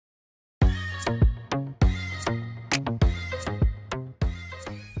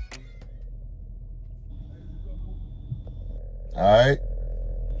Alright.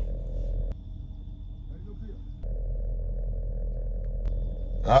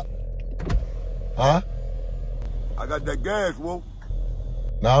 Huh? I got that gas, whoa.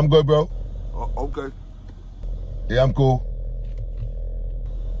 Nah, I'm good, bro. Okay. Yeah, I'm cool.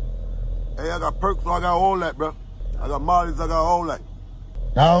 Hey, I got perks, so I got all that, bro. I got mollies, I got all that.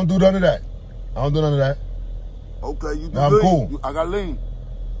 Nah, I don't do none of that. I don't do none of that. Okay, you do nah, I'm lean. cool. I got lean.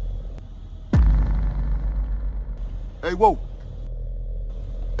 Hey, whoa.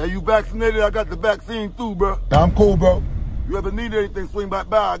 Hey, you vaccinated? I got the vaccine too, bro. Nah, I'm cool, bro. You ever need anything, swing back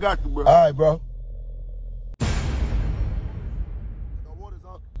by, I got you, bro. All right, bro.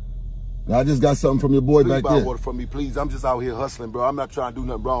 I just got something from your boy please back buy there. Water from me, please. I'm just out here hustling, bro. I'm not trying to do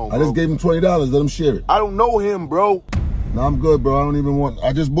nothing wrong, I just gave him $20. Let him share it. I don't know him, bro. No, I'm good, bro. I don't even want.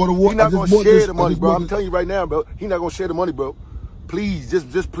 I just bought a water. He's not gonna share the money, bro. I'm telling you right now, bro. He's not gonna share the money, bro. Please,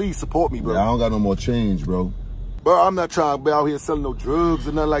 just please support me, bro. Yeah, I don't got no more change, bro. Bro, I'm not trying to be out here selling no drugs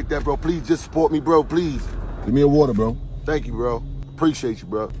or nothing like that, bro. Please, just support me, bro. Please. Give me a water, bro. Thank you, bro. Appreciate you,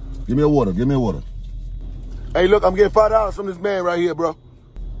 bro. Give me a water. Give me a water. Hey, look, I'm getting $5 from this man right here, bro.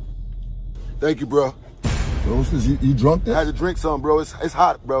 Thank you, bro. Bro, what's this? You drunk this? I had to drink some, bro. It's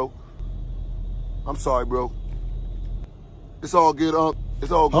hot, bro. I'm sorry, bro. It's all good,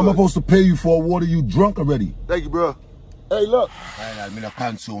 It's all good. How am I supposed to pay you for a water you drunk already? Thank you, bro. Hey, look. I'm going to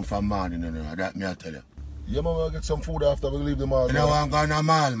consume from morning, that me I tell you. Yeah, man, I'll get some food after we leave the mall. You know I'm going to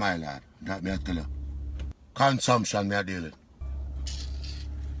mall, my lad. That me I tell you. Consumption me I deal with.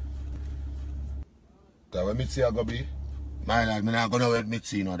 That where Mitzy I go be? My lad, me not going to with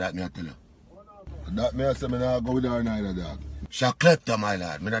Mitzy, you know, that me I tell you. That me I say me not go with her neither, dog. She a klepto, my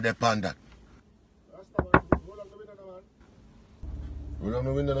lad. Me not depend that. Roll down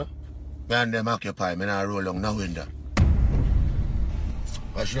the window now? Me and them occupy. Me not roll down no window.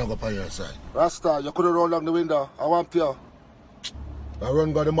 I should not go by your side. Rasta, you could have rolled down the window. I want you. I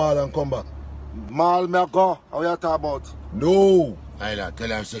run go to the mall and come back. Mall me go. How you talk about? No. My lad, tell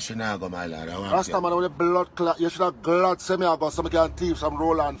her she not go, my lad. I want Rasta, man, with the blood clot. You should have glad say me I go so me can thief some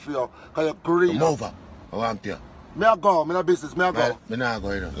roll on for you. Because you're green. come over. I want you. Me I go. Me no business. Me I go. Me not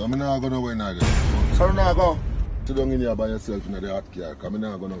go, you know. Yeah, me not go nowhere neither. So you not go? Sit down in here by yourself in the hot car, because me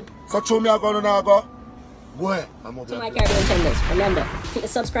not go nowhere. So true me I go, you not go? Boy, I'm over to my Caribbeantrendzz. Remember, click the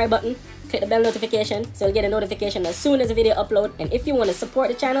subscribe button, click the bell notification so you'll get a notification as soon as a video upload. And if you want to support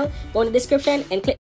the channel, go in the description and click